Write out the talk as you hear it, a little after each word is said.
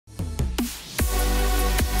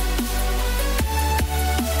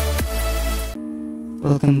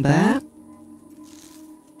Welcome back.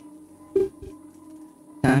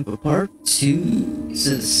 Time for part 2. It's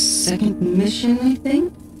the second mission, I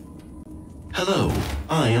think? Hello,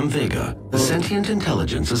 I am Vega, the sentient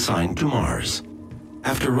intelligence assigned to Mars.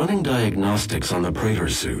 After running diagnostics on the Praetor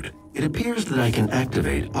suit, it appears that I can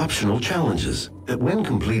activate optional challenges that, when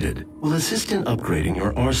completed, will assist in upgrading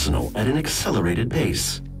your arsenal at an accelerated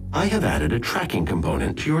pace. I have added a tracking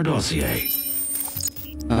component to your dossier.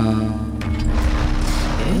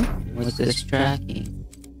 Okay. What's this tracking?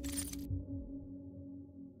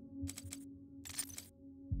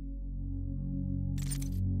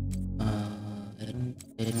 I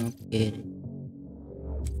don't get it.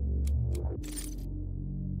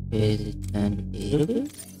 Is it unbeatable?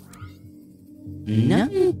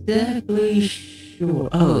 Not exactly sure.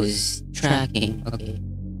 Oh, it's tracking. Okay.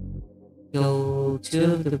 Go to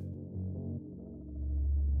the...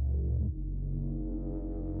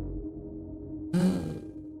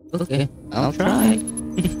 Okay, I'll try.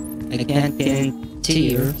 I can't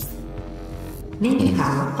guarantee her. Main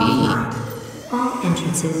power offline. All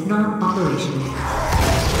entrances non-operational.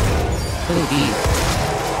 Oh, geez.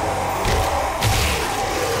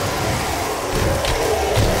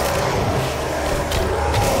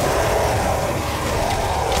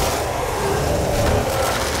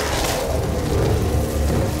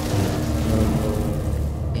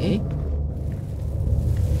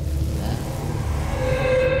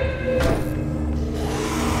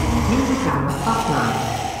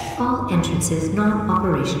 Entrances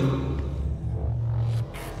non-operational.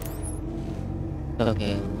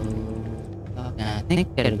 Okay, I think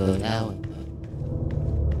it'll go that way.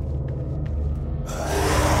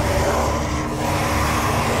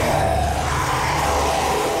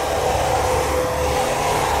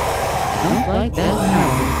 I don't like that now.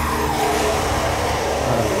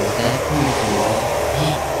 Oh, that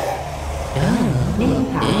Main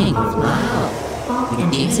power offline. All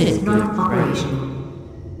entrances non-operational.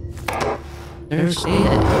 There's it. Oh,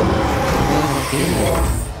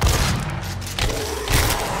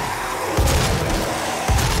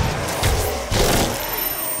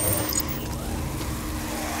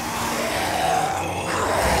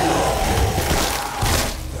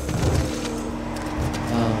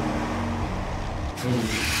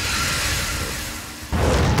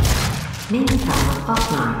 Main power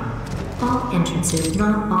offline. All entrances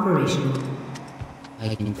non-operational.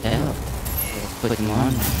 I can tell. Let's put them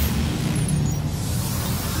on.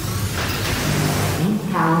 Main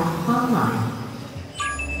power online.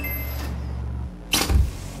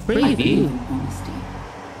 Preview. Honesty,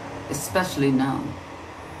 especially now,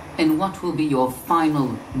 in what will be your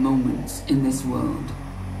final moments in this world.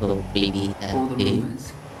 Oh, baby, that All the big.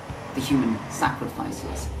 rumors, the human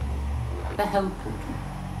sacrifices, the hell portal,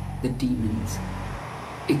 the demons.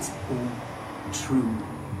 It's all true.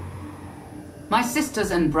 My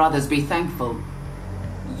sisters and brothers, be thankful.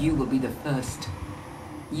 You will be the first.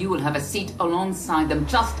 You will have a seat alongside them,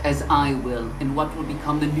 just as I will, in what will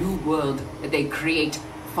become the new world that they create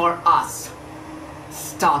for us.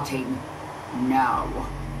 Starting now.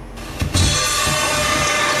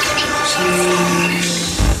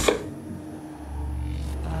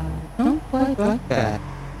 Don't quite like that.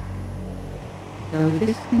 So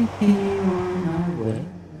let's continue on our way.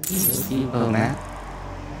 Oh, map.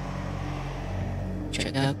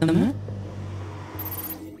 Check out the map.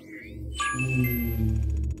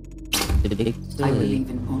 The big I story. believe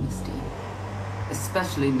in honesty,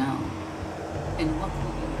 especially now, in what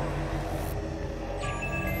will be.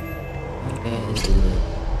 Okay,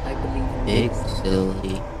 I believe in big honesty,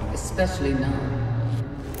 facility. especially now,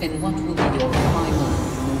 in what will be your final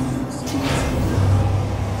moments in this world.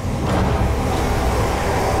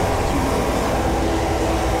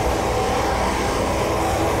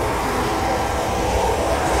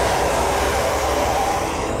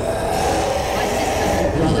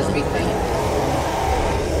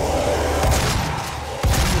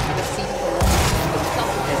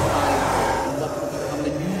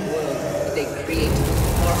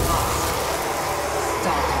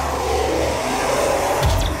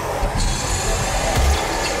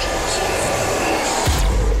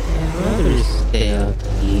 Stay up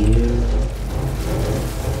here.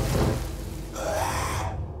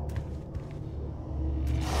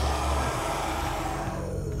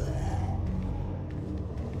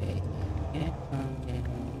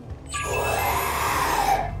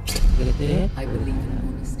 I believe in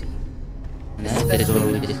honesty. And that is where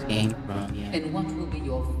we just came from, yeah. And what will be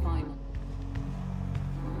your final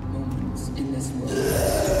moments in this world?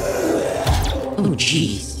 Oh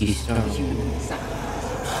jeez, you started. Human sacrifice.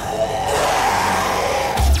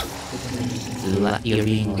 You're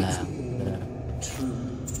being loud. True.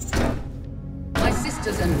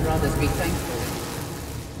 sisters and brothers be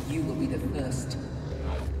thankful. You will be the first.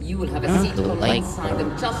 You will have a seat alongside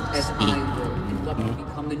them just as I will in what will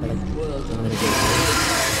become the new world of the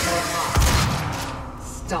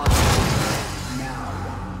Start now.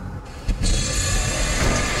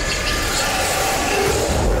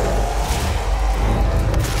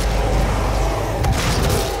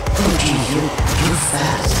 Oh geez, you're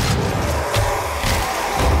fast.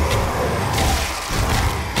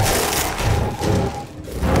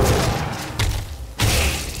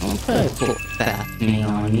 Don't try to put fast me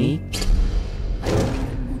on me.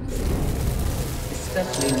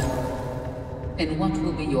 Especially now, in what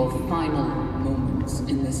will be your final moments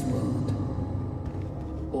in this world.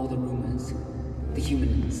 All the rumors, the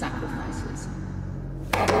human sacrifices.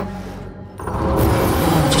 Oh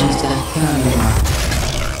jeez, that can't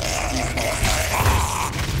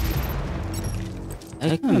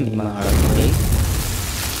be my heartbreak.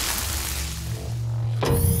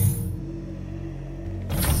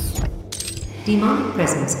 Demonic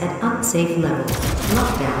presence at unsafe level.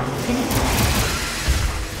 Lockdown intact.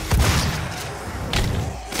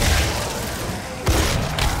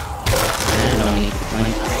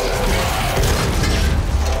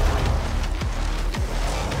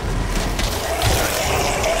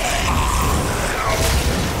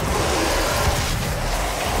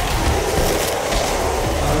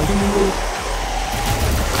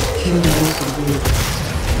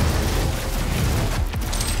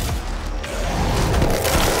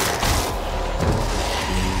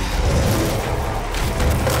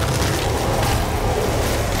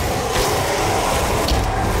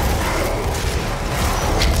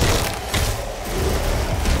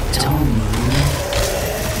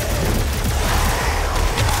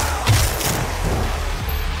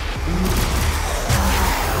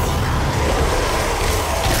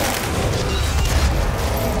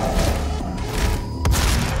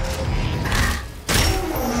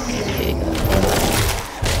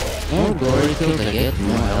 More glory kills I get,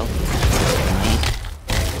 more health.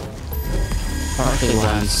 Partially when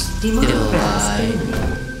I'm still alive.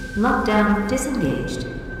 Lockdown disengaged.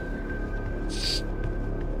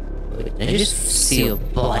 Wait, did I just see a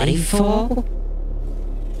body fall?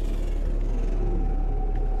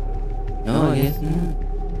 No, I guess not.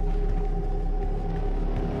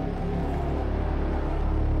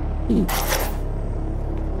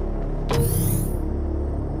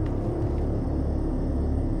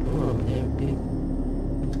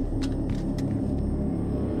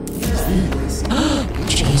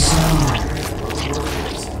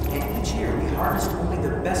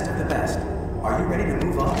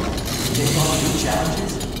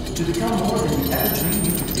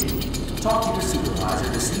 Talk to your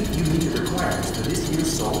supervisor to see if you meet the requirements for this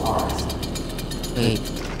year's soul harvest. Wait.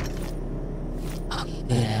 Okay,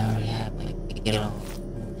 good, I already have it. Get on.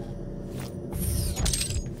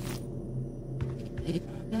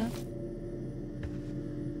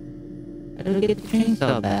 I don't get the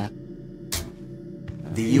chainsaw back.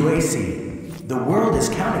 The UAC. The world is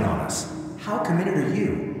counting on us. How committed are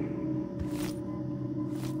you?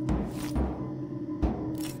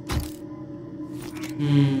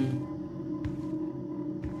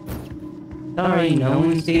 Sorry, no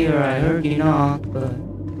one's here. I heard you knock, but...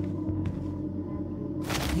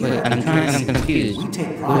 Wait, I'm confused. We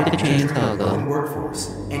take Where'd pride the in chainsaw our go? workforce,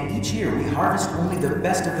 and each year we harvest only the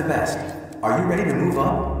best of the best. Are you ready to move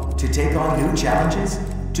up? To take on new challenges?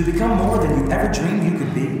 To become more than you ever dreamed you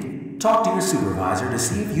could be? Talk to your supervisor to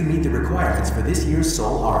see if you meet the requirements for this year's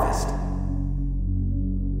soul harvest.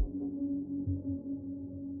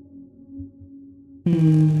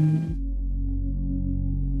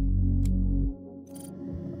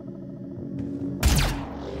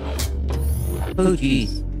 Oh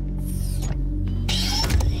jeez.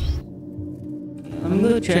 I'm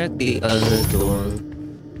gonna check the other door.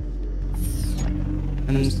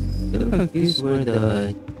 I'm still confused where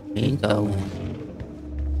the chainsaw went.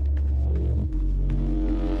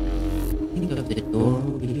 Think of the door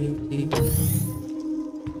over here, too.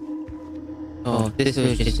 Oh, this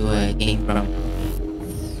was just where I came from.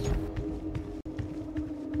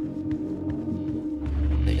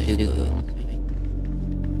 I should do it.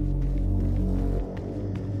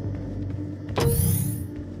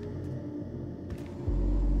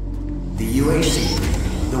 The UAC.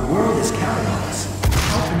 The world is counting on us.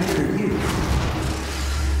 How committed are you?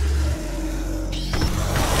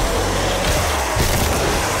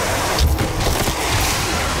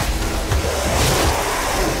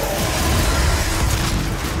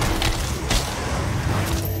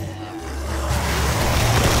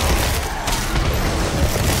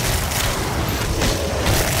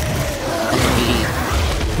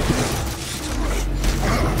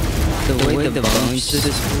 the bones to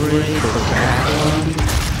spray the dragon.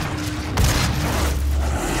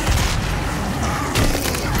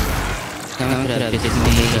 Some could have just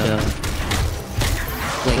made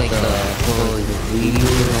like a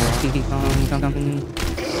weird something.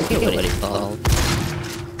 I forget what it's called.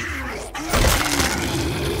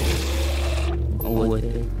 What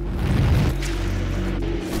is it?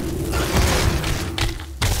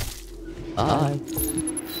 I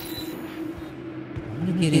want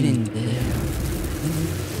to get in there.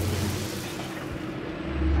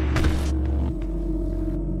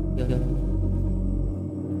 Go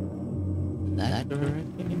that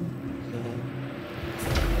direction. So,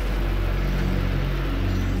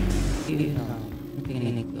 I'm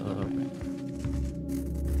gonna go around.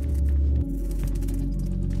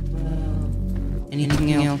 Well, anything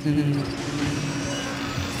else in this?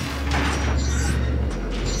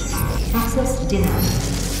 Access denied.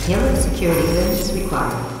 Yellow security clearance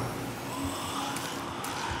required.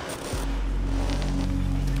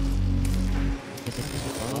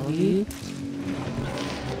 All of you?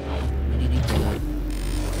 They need to go.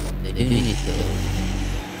 They do need to go.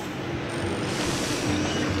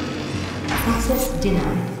 Access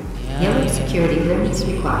denied. Yeah, Yellow security clearance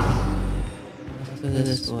required. Let's go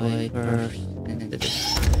this way first, and then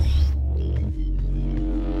this.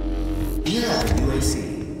 Here at the UAC,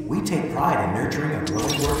 we take pride in nurturing a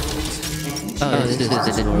growing workforce. And each Oh, this is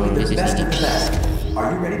only the best of the easy. best.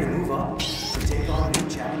 Are you ready to move up? To take on new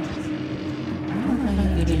challenges?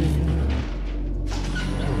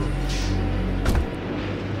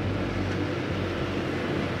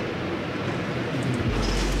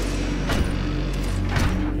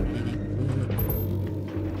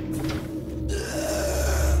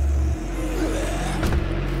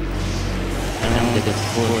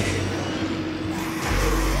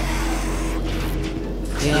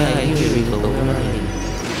 Yeah, here we go. Right.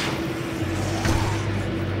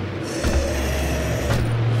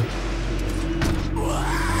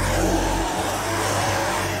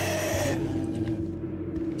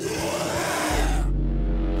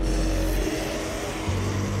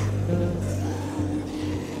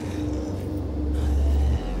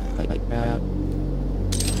 Like crap.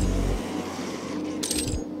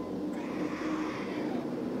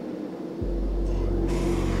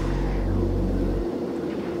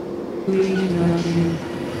 Please, nothing.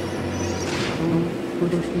 Don't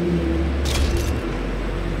push me.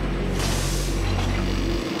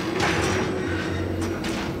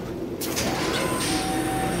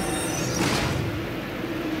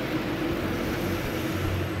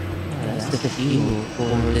 That's the fuel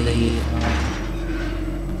for the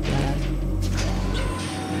gas.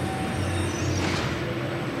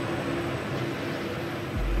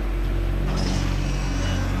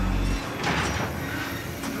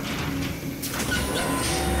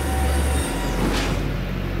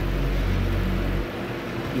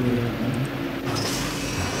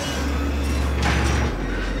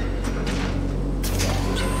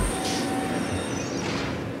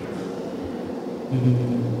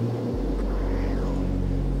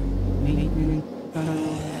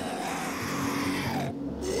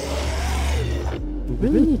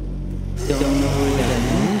 Really don't know where that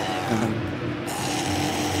moves from.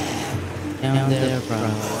 Down there,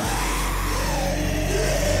 probably.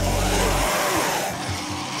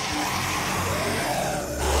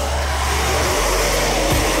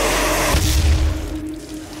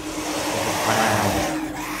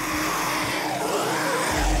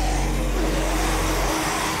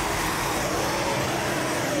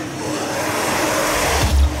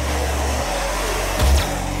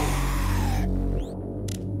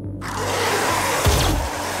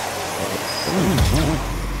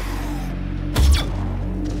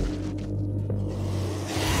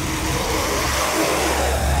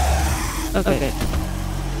 Okay.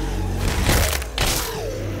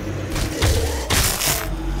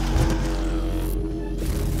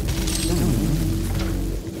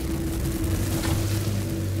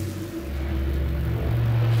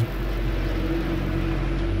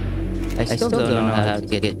 I still don't know how to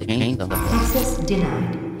get the chainsaw. Access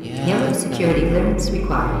denied. Yeah, Yellow security clearance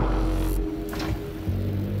required.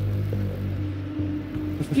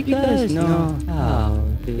 If you guys know how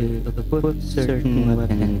to equip certain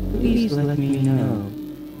weapons, please let me know.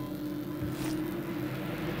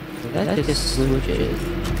 That just switches.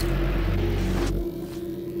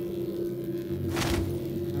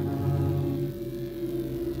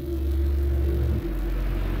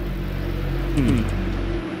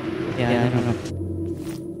 Yeah, I don't know.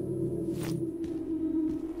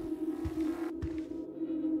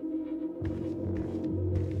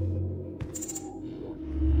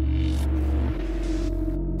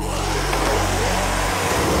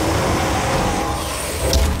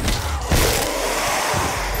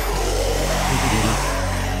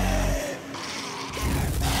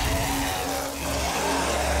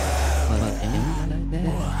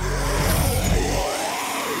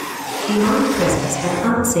 at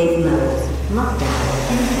unsafe levels.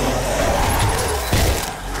 Lockdown in place.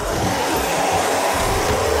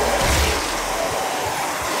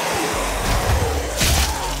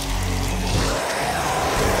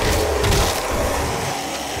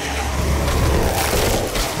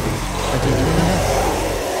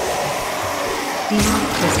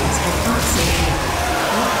 Demonic presence at unsafe levels.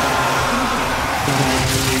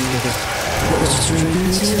 Lockdown in place. What was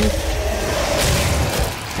streaming to?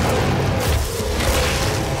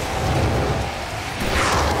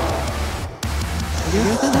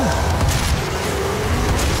 Eliminated.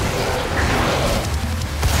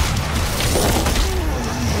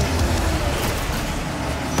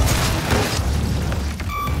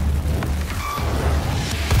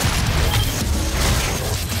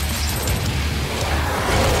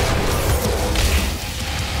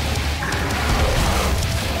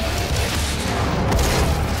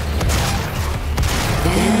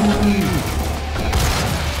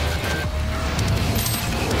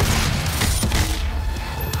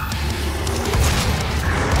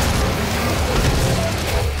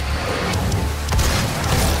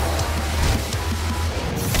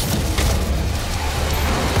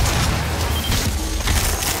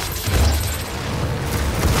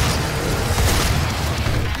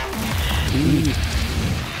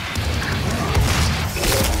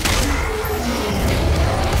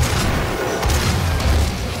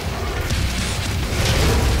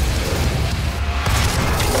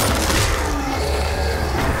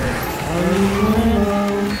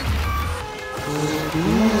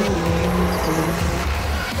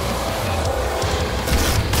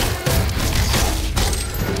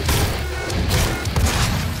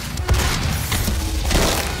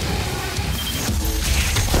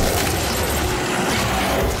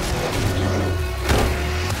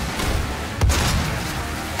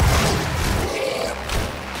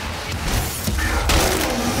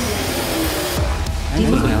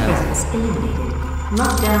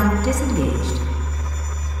 Lockdown disengaged.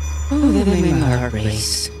 Oh, that made my heart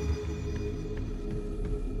race.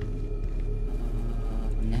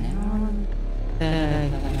 Now that I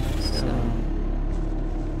got some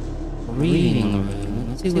reading room.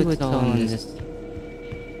 Let's see what's all in this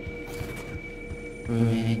room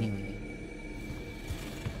anyway.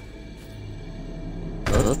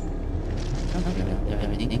 Oh, something about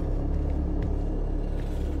everything.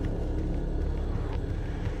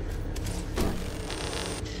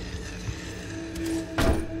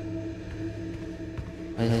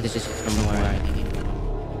 This is from where I came from.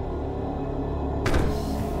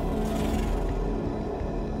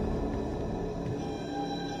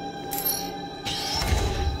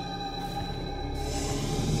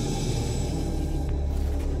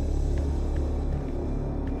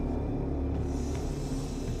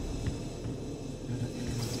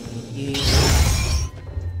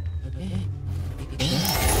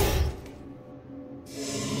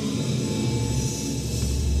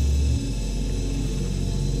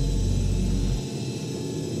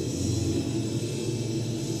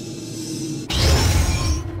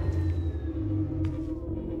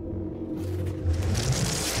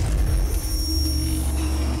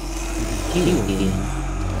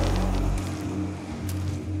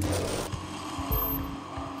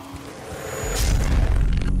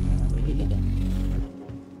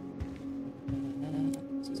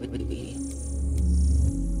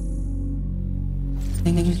 I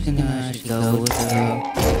think I'm just gonna actually go with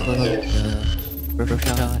the first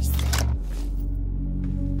shot.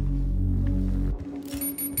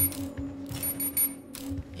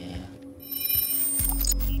 Yeah.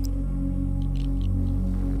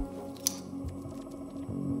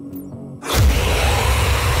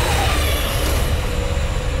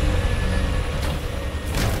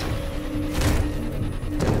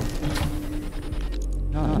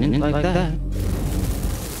 No, I didn't like that.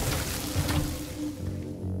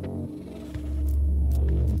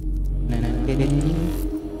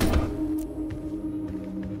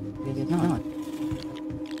 Not.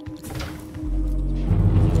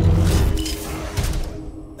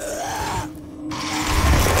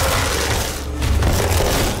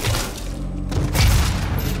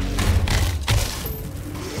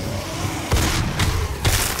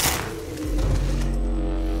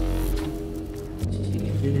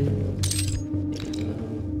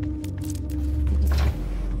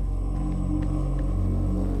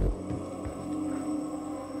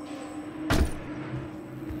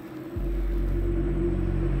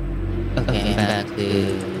 Okay, I'm back to...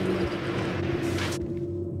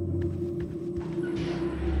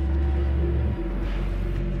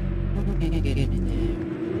 Okay, get in there.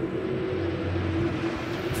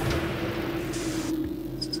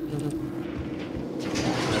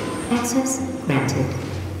 access granted.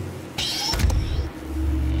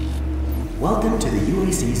 Welcome to the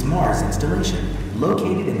UAC's Mars installation,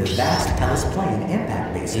 located in the vast Hellish Plain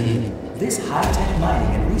impact basin. This high-tech mining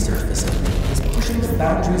and research facility is pushing the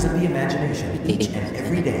boundaries of the imagination each and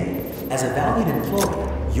every day. As a valued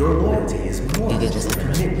employee, your loyalty is more than just a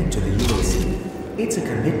commitment to the UAC. It's a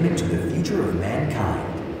commitment to the future of mankind.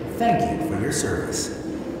 Thank you for your service.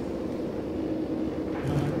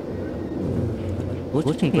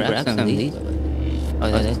 We can grab some of these. Oh,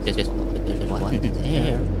 that's just there's one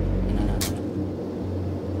there.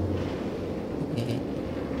 Okay.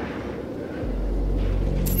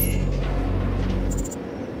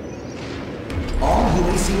 All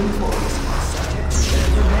UAC employees are subject to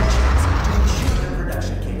medical mentions to ensure their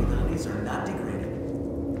production capabilities are not degraded.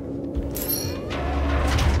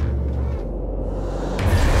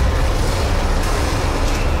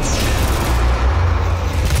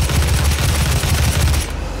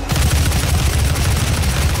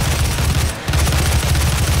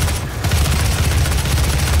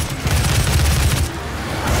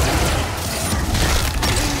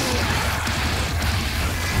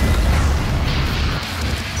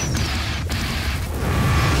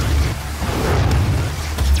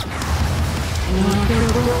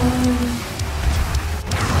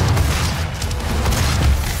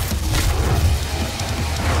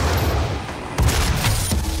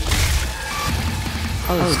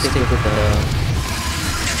 I'll stick with the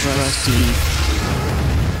rusty.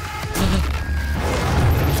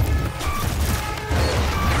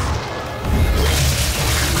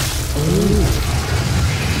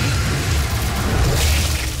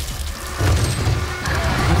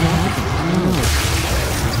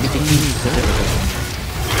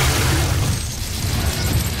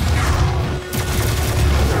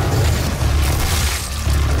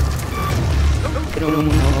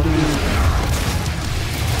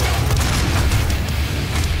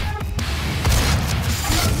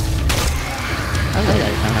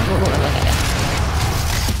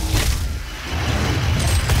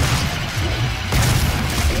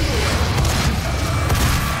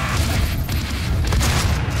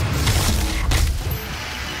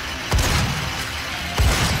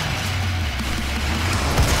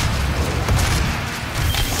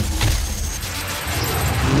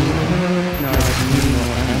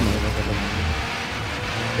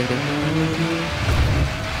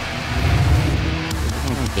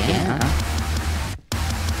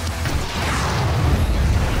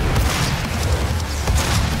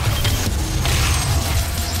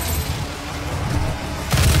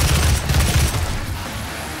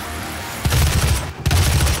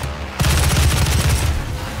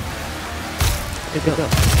 Go.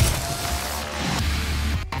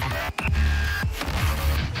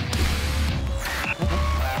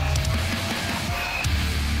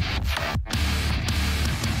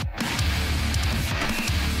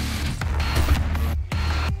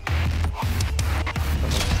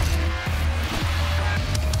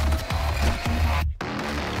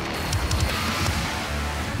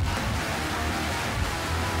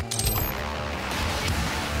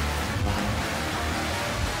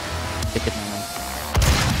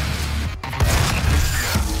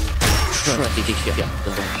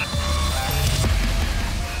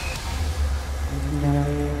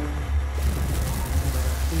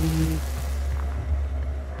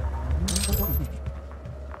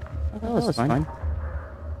 That was fun.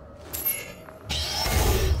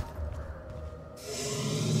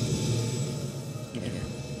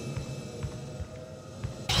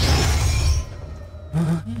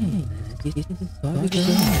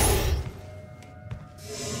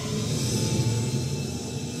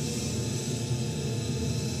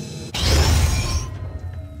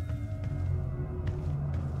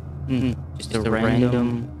 Just a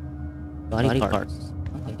random body parts.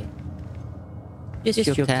 Okay.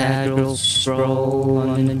 Just your casual stroll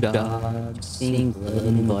on the dog, seeing blood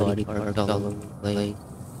and body parts all over the place.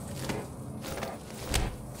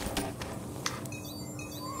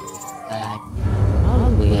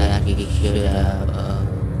 Probably actually should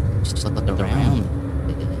have just looked around.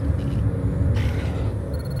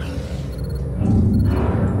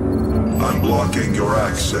 I'm blocking your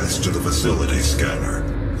access to the facility scanner.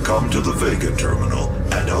 Come to the Vega terminal,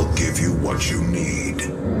 and I'll give you what you need.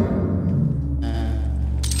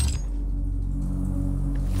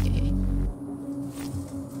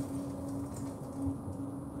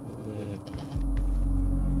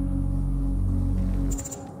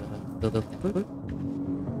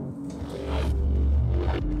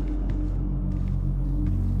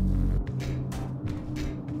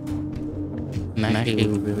 I'm actually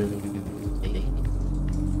really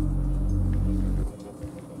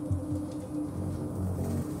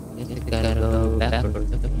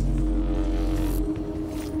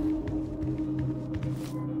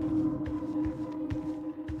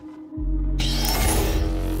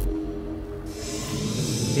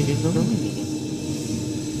Gotta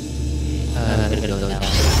go down.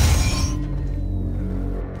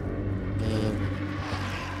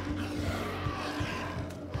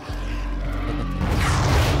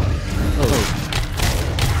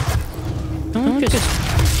 Don't just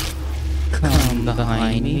come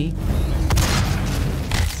behind me.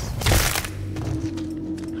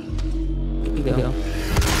 Here we go.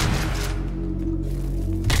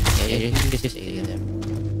 Yeah, just stay there.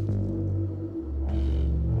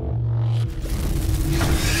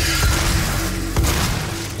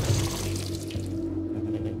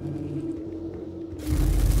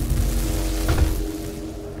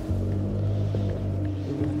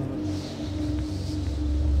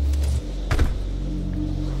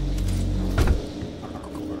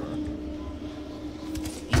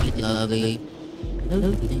 Lovely.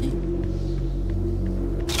 Lovely.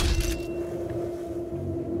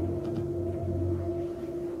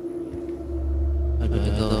 Where do I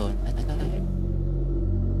go?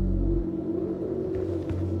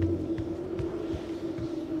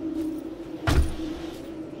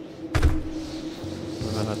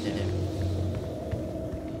 We're up there.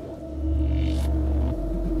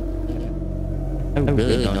 I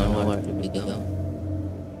really don't know where to go.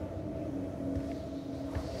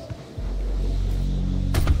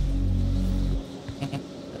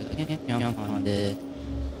 Jump on the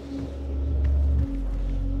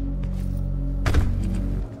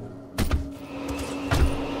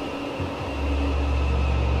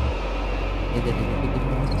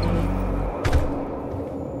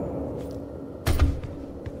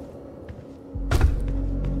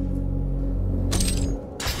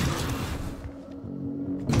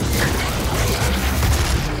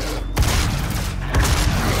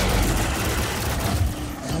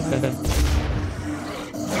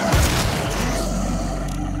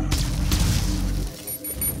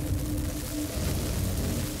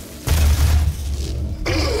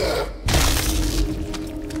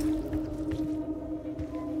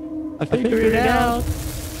I figured it out.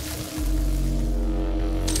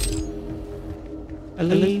 At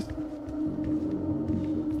least.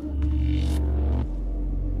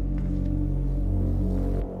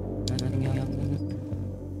 Nothing else.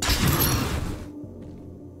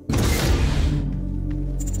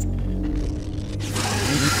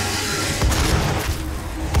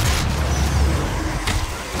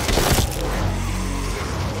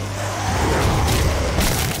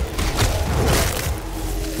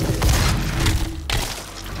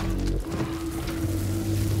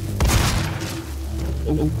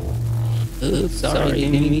 Oops, sorry,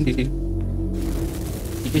 didn't mean to.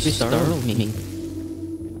 You just startled me.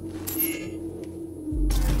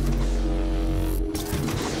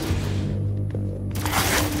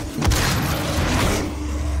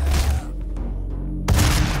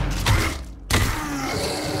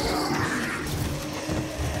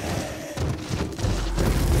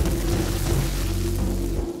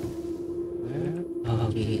 Oh,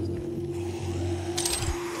 jeez.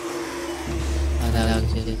 That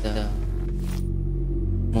was just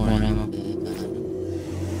more ammo.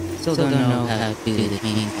 Still don't know how to do the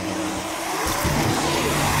chain.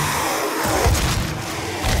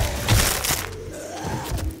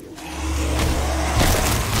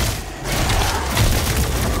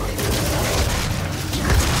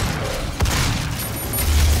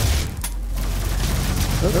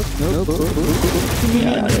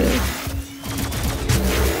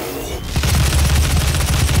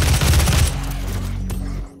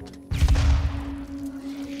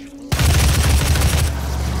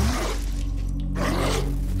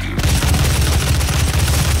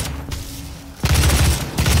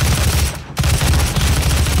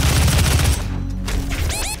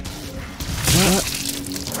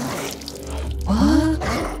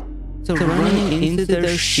 So running into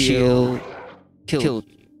their shield killed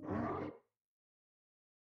you.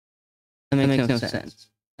 That makes no sense.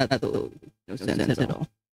 Absolutely no sense at all.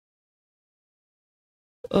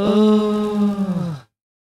 Oh.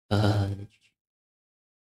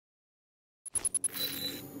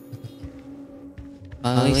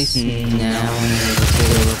 At least now I'm able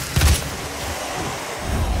to.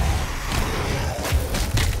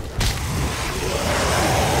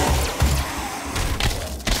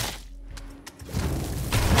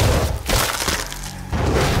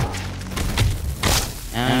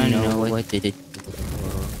 I don't know what did it do.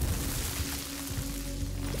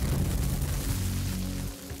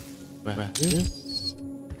 Grab this.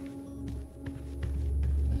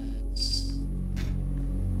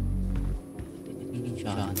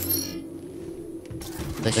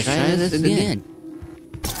 Let's try this again.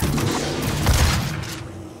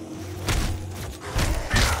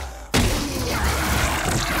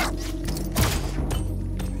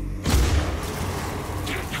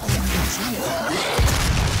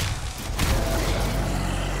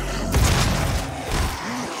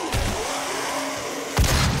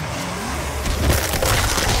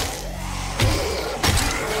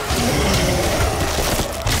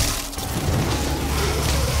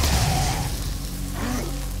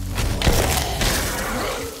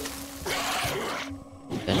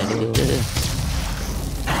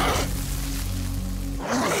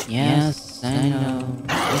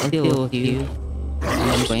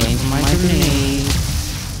 waiting for my grenade.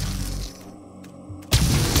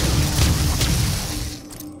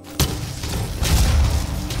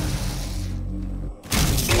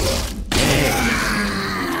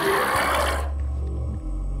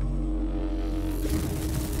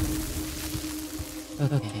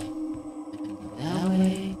 Okay. That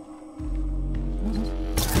way.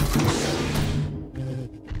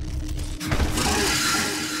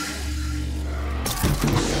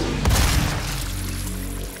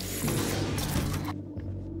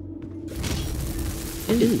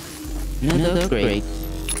 Ooh, another upgrade.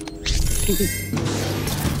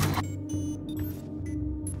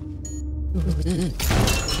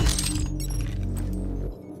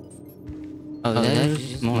 Oh, there's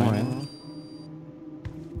just more.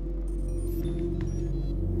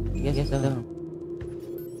 Yes, so.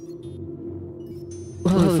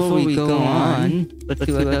 Well, before we go on, let's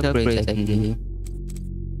see what upgrades I can do.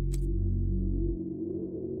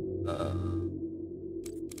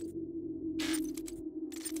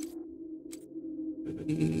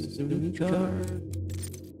 Recharge.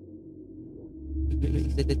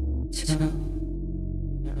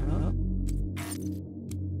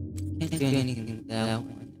 Can't do anything with that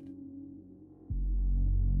one.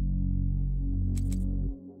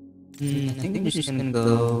 I think I'm just gonna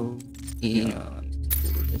go, you know,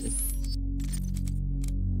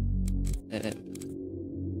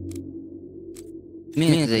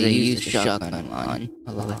 because I use the shotgun on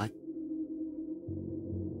a lot.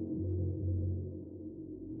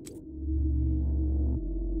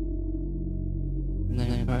 I'm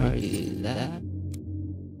gonna probably do that.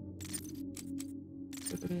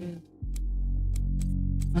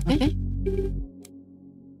 Okay.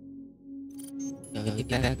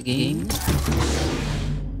 Get back the game.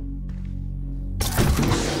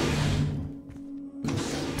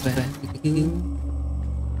 Back the game.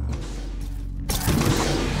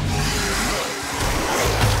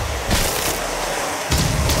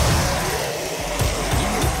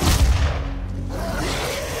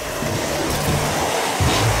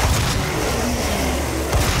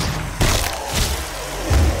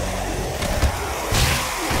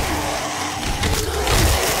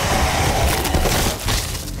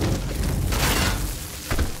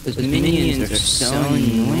 The minions are so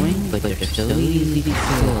annoying, but they're so easy to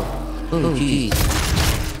kill. Oh jeez.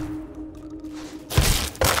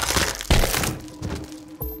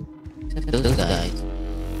 Except those guys.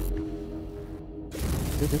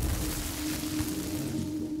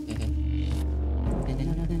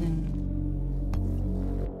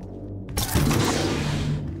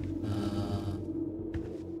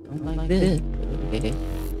 Don't like this. Okay.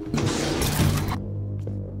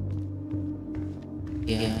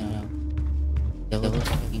 Yeah, I know. Double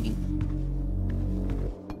checking.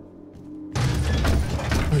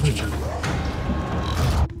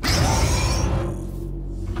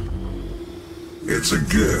 It's a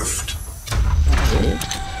gift.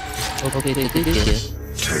 Okay, take it.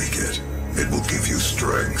 Take it. It will give you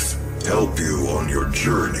strength, help you on your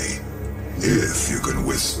journey, if you can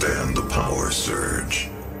withstand the power surge.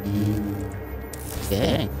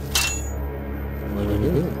 Okay. What do I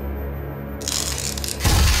do?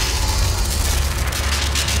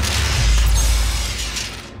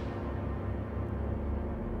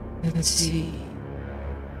 Let's see.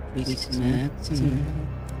 Please maximum.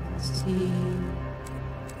 Let's see.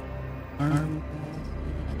 Arm.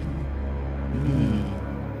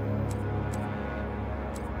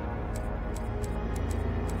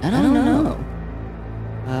 I don't know.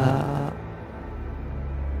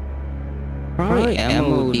 Probably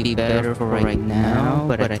ammo would be better for right now,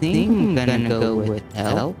 but I think I'm gonna go with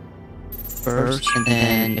health first, and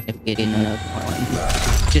then if we get another one,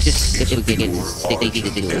 just if we get a sticky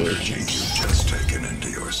situation. Energy you've just taken into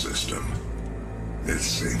your system. It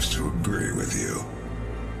seems to agree with you.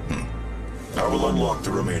 I will unlock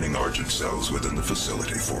the remaining Argent cells within the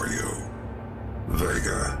facility for you.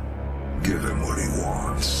 Vega, give him what he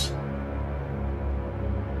wants.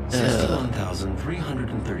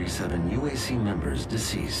 61,337 UAC members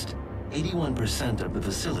deceased. 81% of the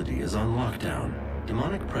facility is on lockdown.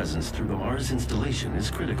 Demonic presence through the Mars installation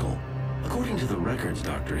is critical. According to the records,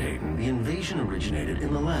 Dr. Hayden, the invasion originated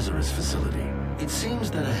in the Lazarus facility. It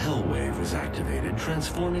seems that a hell wave was activated,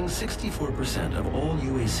 transforming 64% of all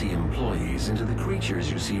UAC employees into the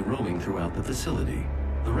creatures you see roaming throughout the facility.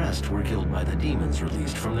 The rest were killed by the demons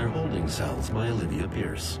released from their holding cells by Olivia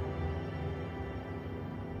Pierce.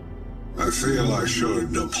 I feel I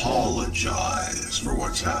should apologize for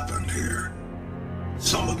what's happened here.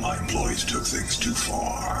 Some of my employees took things too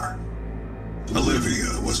far.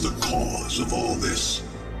 Olivia was the cause of all this,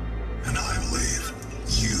 and I believe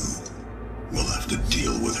you We'll have to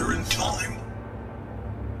deal with her in time.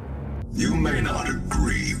 You may not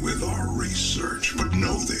agree with our research, but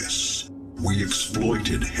know this. We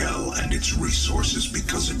exploited Hell and its resources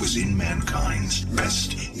because it was in mankind's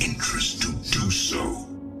best interest to do so.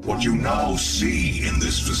 What you now see in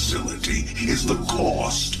this facility is the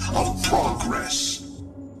cost of progress.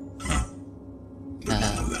 Huh. But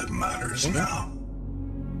none of that matters now.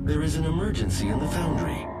 There is an emergency in the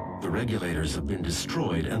foundry. The regulators have been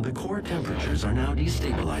destroyed and the core temperatures are now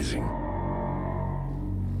destabilizing.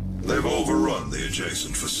 They've overrun the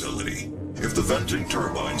adjacent facility. If the venting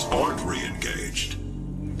turbines aren't re-engaged,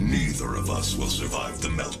 neither of us will survive the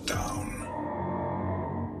meltdown.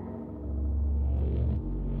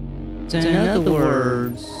 So in other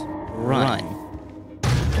words, run.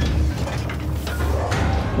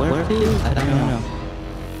 Where to? I don't know.